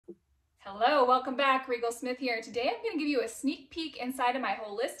Hello, welcome back. Rigel Smith here. Today I'm going to give you a sneak peek inside of my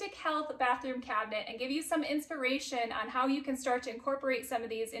holistic health bathroom cabinet and give you some inspiration on how you can start to incorporate some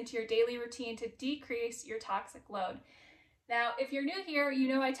of these into your daily routine to decrease your toxic load. Now, if you're new here, you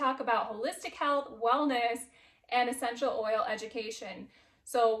know I talk about holistic health, wellness, and essential oil education.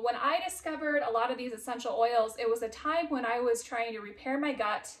 So when I discovered a lot of these essential oils, it was a time when I was trying to repair my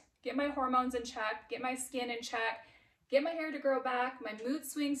gut, get my hormones in check, get my skin in check, get my hair to grow back, my mood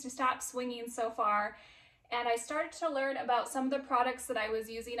swings to stop swinging so far. And I started to learn about some of the products that I was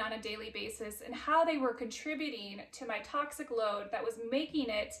using on a daily basis and how they were contributing to my toxic load that was making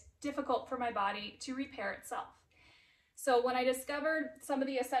it difficult for my body to repair itself. So when I discovered some of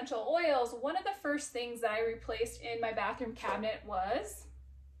the essential oils, one of the first things that I replaced in my bathroom cabinet was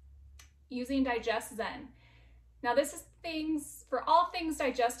using Digest Zen. Now this is for all things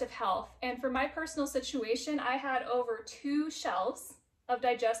digestive health, and for my personal situation, I had over 2 shelves of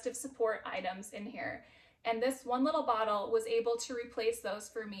digestive support items in here, and this one little bottle was able to replace those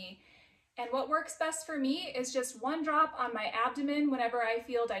for me. And what works best for me is just 1 drop on my abdomen whenever I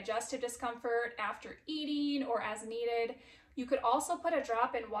feel digestive discomfort after eating or as needed. You could also put a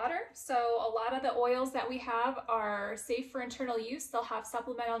drop in water. So a lot of the oils that we have are safe for internal use. They'll have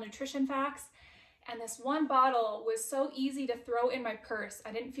supplemental nutrition facts. And this 1 bottle was so easy to throw in my purse.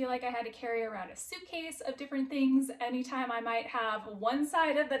 I didn't feel like I had to carry around a suitcase of different things anytime I might have one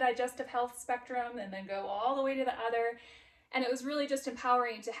side of the digestive health spectrum and then go all the way to the other. And it was really just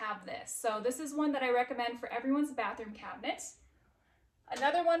empowering to have this. So this is one that I recommend for everyone's bathroom cabinet.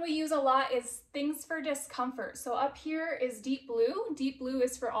 Another one we use a lot is things for discomfort. So up here is Deep Blue. Deep Blue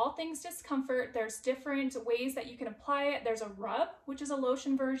is for all things discomfort. There's different ways that you can apply it. There's a rub, which is a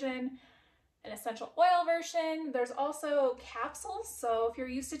lotion version, an essential oil version. There's also capsules. So if you're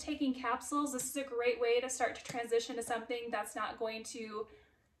used to taking capsules, this is a great way to start to transition to something that's not going to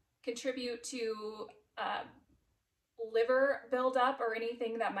contribute to liver buildup or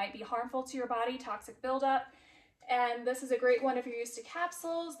anything that might be harmful to your body, toxic buildup. And this is a great one if you're used to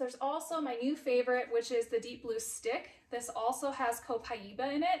capsules. There's also my new favorite, which is the Deep Blue Stick. This also has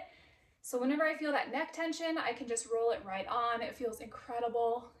copaiba in it. So whenever I feel that neck tension, I can just roll it right on. It feels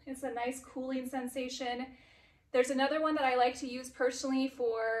incredible. It's a nice cooling sensation. There's another one that I like to use personally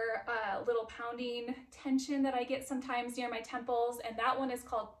for little pounding tension that I get sometimes near my temples, and that one is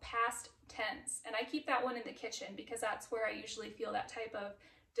called Past Tense. And I keep that one in the kitchen because that's where I usually feel that type of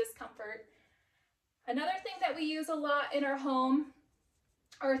discomfort. Another thing that we use a lot in our home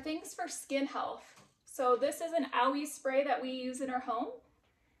are things for skin health. So this is an owie spray that we use in our home.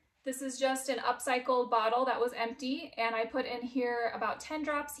 This is just an upcycled bottle that was empty, and I put in here about 10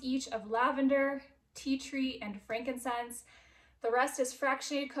 drops each of lavender, tea tree, and frankincense. The rest is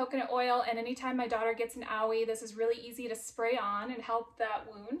fractionated coconut oil, and anytime my daughter gets an owie, this is really easy to spray on and help that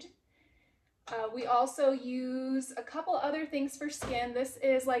wound. We also use a couple other things for skin. This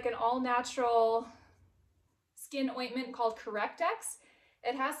is like an all-natural skin ointment called Correctex.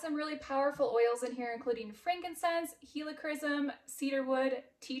 It has some really powerful oils in here, including frankincense, helichrysum, cedarwood,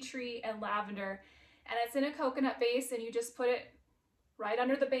 tea tree, and lavender. And it's in a coconut base, and you just put it right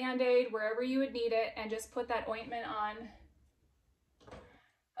under the Band-Aid, wherever you would need it, and just put that ointment on.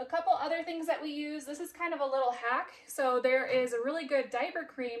 A couple other things that we use, this is kind of a little hack. So there is a really good diaper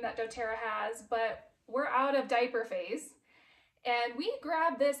cream that doTERRA has, but we're out of diaper phase. And we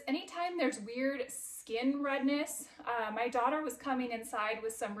grab this anytime there's weird skin redness. My daughter was coming inside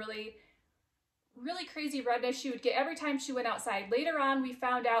with some really crazy redness she would get every time she went outside. Later on, we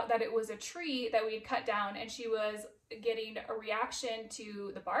found out that it was a tree that we had cut down, and she was getting a reaction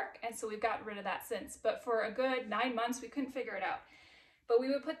to the bark, and so we've gotten rid of that since. But for a good 9 months, we couldn't figure it out. But we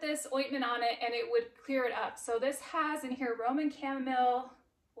would put this ointment on it, and it would clear it up. So this has in here Roman chamomile,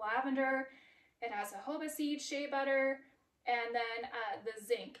 lavender, it has jojoba seed, shea butter, and then the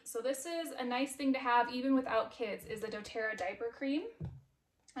zinc. So this is a nice thing to have even without kids, is the doTERRA diaper cream.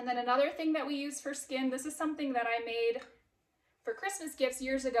 And then another thing that we use for skin, this is something that I made for Christmas gifts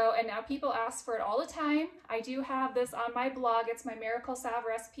years ago, and now people ask for it all the time. I do have this on my blog. It's my miracle salve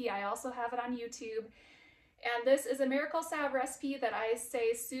recipe. I also have it on YouTube. And this is a miracle salve recipe that I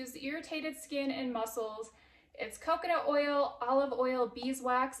say soothes irritated skin and muscles. It's coconut oil, olive oil,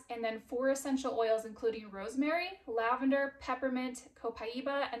 beeswax, and then 4 essential oils, including rosemary, lavender, peppermint,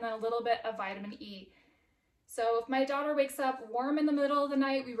 copaiba, and then a little bit of vitamin E. So if my daughter wakes up warm in the middle of the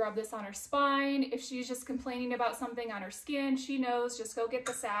night, we rub this on her spine. If she's just complaining about something on her skin, she knows, just go get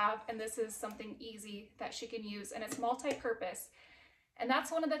the salve, and this is something easy that she can use, and it's multi-purpose. And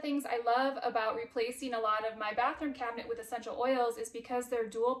that's one of the things I love about replacing a lot of my bathroom cabinet with essential oils, is because they're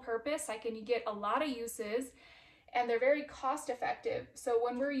dual purpose. I can get a lot of uses. and they're very cost effective. So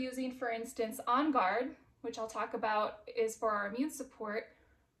when we're using, for instance, On Guard, which I'll talk about is for our immune support,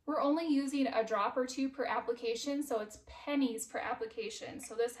 we're only using a drop or two per application, so it's pennies per application.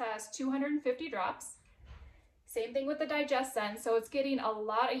 So this has 250 drops. Same thing with the DigestZen, so it's getting a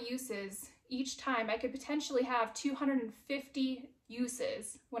lot of uses each time. I could potentially have 250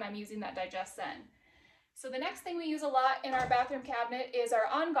 uses when I'm using that DigestZen. So the next thing we use a lot in our bathroom cabinet is our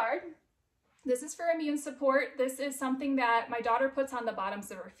On Guard. This is for immune support. This is something that my daughter puts on the bottoms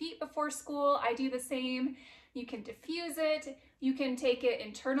of her feet before school. I do the same. You can diffuse it. You can take it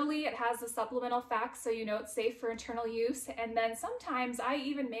internally. It has the supplemental facts, so you know it's safe for internal use. And then sometimes I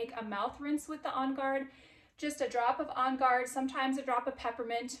even make a mouth rinse with the On Guard. Just a drop of On Guard, sometimes a drop of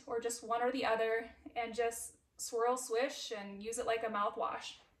peppermint, or just one or the other, and just swirl, swish, and use it like a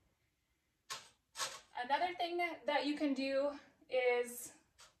mouthwash. Another thing that you can do is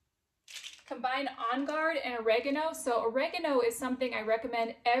combine On Guard and oregano. So oregano is something I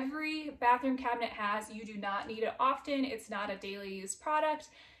recommend every bathroom cabinet has. You do not need it often. It's not a daily use product.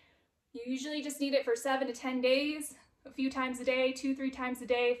 You usually just need it for 7 to 10 days, a few times a day, 2-3 times a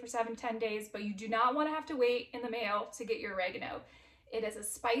day for 7 to 10 days, but you do not want to have to wait in the mail to get your oregano. It is a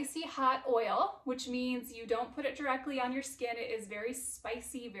spicy hot oil, which means you don't put it directly on your skin. It is very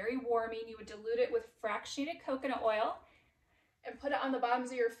spicy, very warming. You would dilute it with fractionated coconut oil and put it on the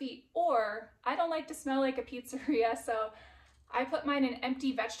bottoms of your feet. Or I don't like to smell like a pizzeria, so I put mine in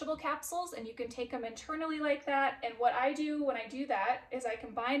empty vegetable capsules, and you can take them internally like that. And what I do when I do that is I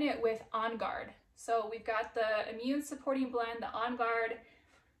combine it with On Guard. So we've got the immune supporting blend, the On Guard,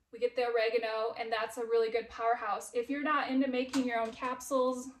 we get the oregano, and that's a really good powerhouse. If you're not into making your own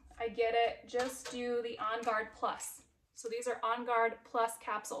capsules, I get it, just do the On Guard Plus. So these are On Guard Plus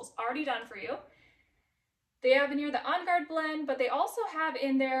capsules, already done for you. They have in here the On Guard blend, but they also have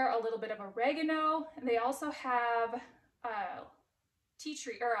in there a little bit of oregano, and they also have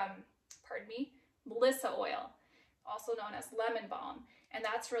Melissa oil, also known as lemon balm, and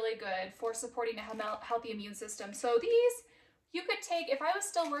that's really good for supporting a healthy immune system. So these you could take, if I was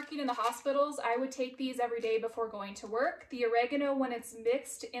still working in the hospitals, I would take these every day before going to work. The oregano, when it's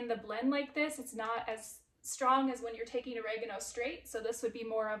mixed in the blend like this, it's not as strong as when you're taking oregano straight, so this would be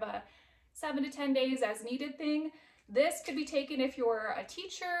more of a 7 to 10 days as needed thing. This could be taken if you're a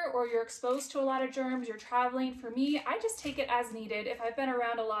teacher or you're exposed to a lot of germs, you're traveling. For me, I just take it as needed. If I've been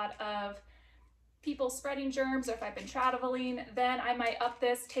around a lot of people spreading germs, or if I've been traveling, then I might up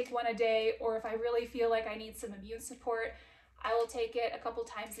this, take one a day, or if I really feel like I need some immune support, I will take it a couple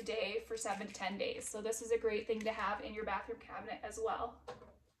times a day for 7 to 10 days. So this is a great thing to have in your bathroom cabinet as well.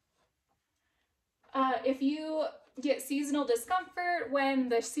 If you get seasonal discomfort when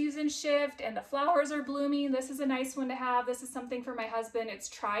the seasons shift and the flowers are blooming, this is a nice one to have. This is something for my husband. It's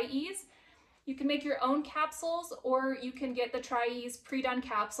Tri-Ease. You can make your own capsules, or you can get the Tri-Ease pre-done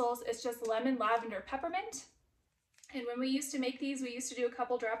capsules. It's just lemon, lavender, peppermint. And when we used to make these, we used to do a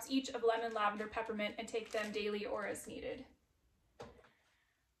couple drops each of lemon, lavender, peppermint, and take them daily or as needed.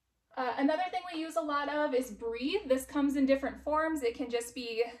 Another thing we use a lot of is Breathe. This comes in different forms. It can just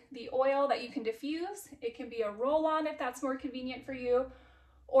be the oil that you can diffuse. It can be a roll-on if that's more convenient for you,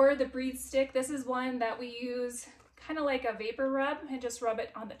 or the Breathe stick. This is one that we use kind of like a vapor rub, and just rub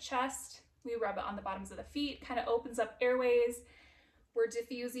it on the chest. We rub it on the bottoms of the feet, kind of opens up airways. We're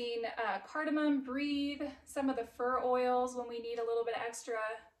diffusing cardamom, Breathe, some of the fur oils when we need a little bit extra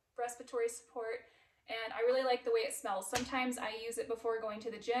respiratory support. And I really like the way it smells. Sometimes I use it before going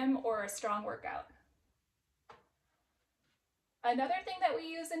to the gym or a strong workout. Another thing that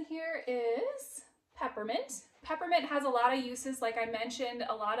we use in here is peppermint. Peppermint has a lot of uses. Like I mentioned,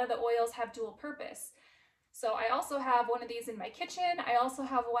 a lot of the oils have dual purpose. So I also have one of these in my kitchen. I also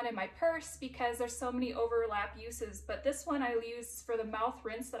have one in my purse because there's so many overlap uses. But this one I use for the mouth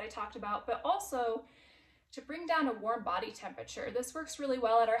rinse that I talked about, but also to bring down a warm body temperature. This works really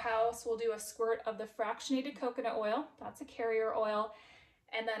well at our house. We'll do a squirt of the fractionated coconut oil, that's a carrier oil,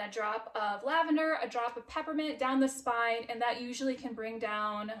 and then a drop of lavender, a drop of peppermint down the spine, and that usually can bring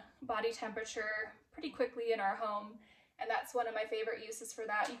down body temperature pretty quickly in our home. And that's one of my favorite uses for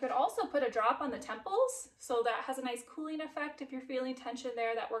that. You could also put a drop on the temples, so that has a nice cooling effect. If you're feeling tension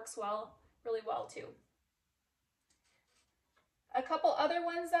there, that works well, really well too. A couple other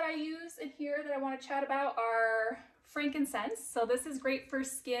ones that I use in here that I want to chat about are frankincense. So this is great for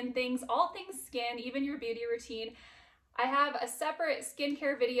skin things, all things skin, even your beauty routine. I have a separate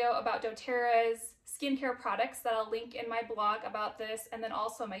skincare video about doTERRA's skincare products that I'll link in my blog about this, and then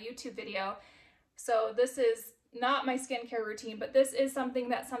also my YouTube video. So this is not my skincare routine, but this is something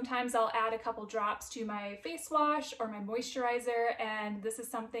that sometimes I'll add a couple drops to my face wash or my moisturizer, and this is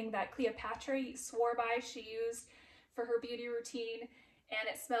something that Cleopatra swore by. She used for her beauty routine, and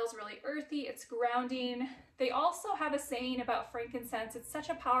it smells really earthy, it's grounding. They also have a saying about frankincense. It's such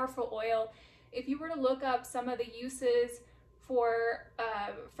a powerful oil. If you were to look up some of the uses for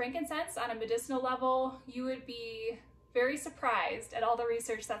frankincense on a medicinal level, you would be very surprised at all the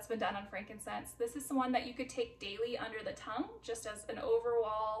research that's been done on frankincense. This is the one that you could take daily under the tongue, just as an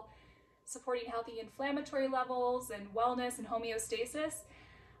overall supporting healthy inflammatory levels and wellness and homeostasis.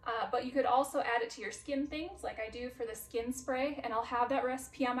 But you could also add it to your skin things like I do for the skin spray, and I'll have that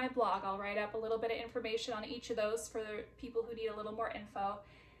recipe on my blog. I'll write up a little bit of information on each of those for the people who need a little more info.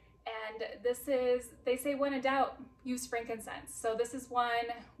 And this is, they say when in doubt, use frankincense. So this is one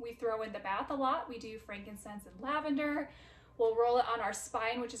we throw in the bath a lot. We do frankincense and lavender. We'll roll it on our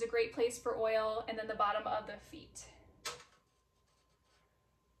spine, which is a great place for oil, and then the bottom of the feet.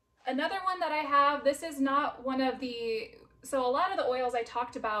 Another one that I have, this is not one of the, so a lot of the oils I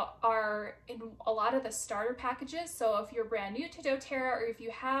talked about are in a lot of the starter packages. So if you're brand new to doTERRA, or if you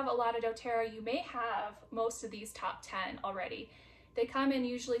have a lot of doTERRA, you may have most of these top 10 already. They come in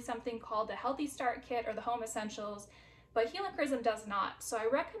usually something called the Healthy Start Kit or the Home Essentials, but Helichrysum does not. So I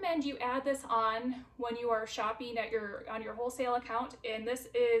recommend you add this on when you are shopping at on your wholesale account, and this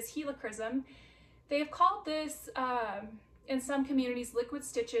is Helichrysum. They have called this, in some communities, liquid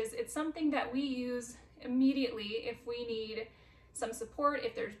stitches. It's something that we use immediately if we need some support,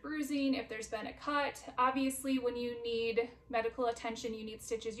 if there's bruising, if there's been a cut. Obviously, when you need medical attention, you need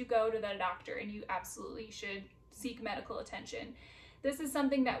stitches, you go to the doctor, and you absolutely should seek medical attention. This is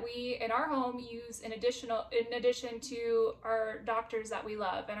something that we in our home use in addition to our doctors that we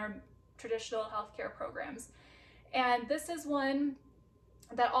love and our traditional healthcare programs. And this is one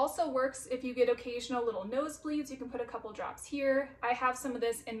that also works if you get occasional little nosebleeds. You can put a couple drops here. I have some of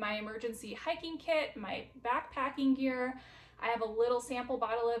this in my emergency hiking kit, my backpacking gear. I have a little sample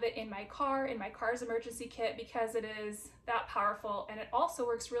bottle of it in my car's emergency kit, because it is that powerful, and it also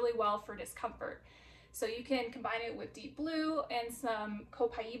works really well for discomfort. So you can combine it with deep blue and some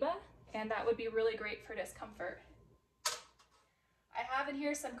copaiba, and that would be really great for discomfort. I have in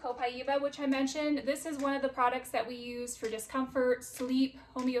here some copaiba, which I mentioned. This is one of the products that we use for discomfort, sleep,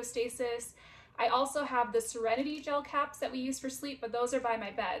 homeostasis. I also have the Serenity gel caps that we use for sleep, but those are by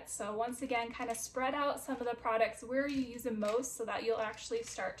my bed. So once again, kind of spread out some of the products where you use them most so that you'll actually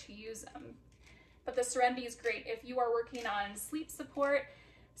start to use them. But the Serenity is great if you are working on sleep support.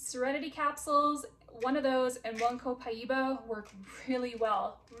 Serenity capsules, one of those and one copaiba work really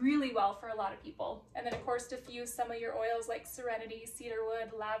well for a lot of people. And then of course diffuse some of your oils like Serenity,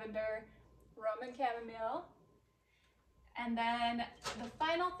 cedarwood, lavender, Roman chamomile. And then the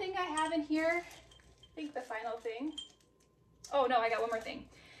final thing I have in here, oh no, I got one more thing,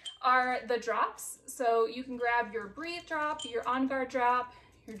 are the drops. So you can grab your Breathe drop, your On Guard drop,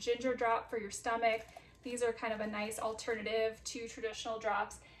 your Ginger drop for your stomach. These are kind of a nice alternative to traditional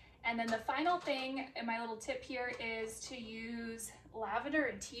drops. And then the final thing, and my little tip here, is to use lavender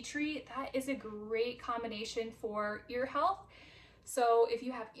and tea tree. That is a great combination for ear health. So if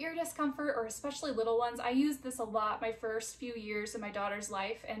you have ear discomfort, or especially little ones, I used this a lot my first few years in my daughter's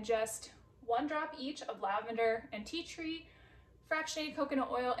life, and just one drop each of lavender and tea tree, fractionated coconut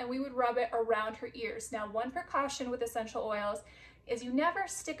oil, and we would rub it around her ears. Now, one precaution with essential oils is you never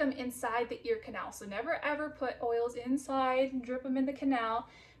stick them inside the ear canal. So never ever put oils inside and drip them in the canal,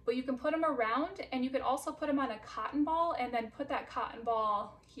 but you can put them around, and you can also put them on a cotton ball and then put that cotton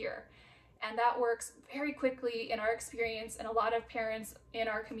ball here. And that works very quickly in our experience and a lot of parents in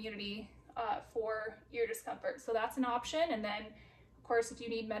our community for ear discomfort. So that's an option. And then of course, if you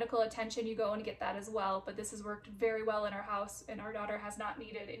need medical attention, you go and get that as well. But this has worked very well in our house, and our daughter has not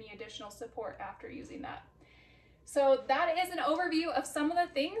needed any additional support after using that. So that is an overview of some of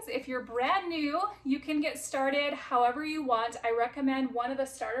the things. If you're brand new, you can get started however you want. I recommend one of the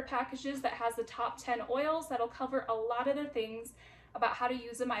starter packages that has the top 10 oils. That'll cover a lot of the things about how to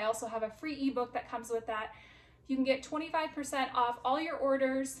use them. I also have a free ebook that comes with that. You can get 25% off all your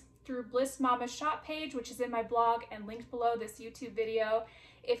orders through Bliss Mama's shop page, which is in my blog and linked below this YouTube video.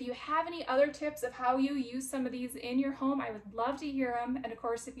 If you have any other tips of how you use some of these in your home, I would love to hear them. And of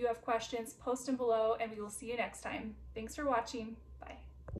course, if you have questions, post them below, and we will see you next time. Thanks for watching.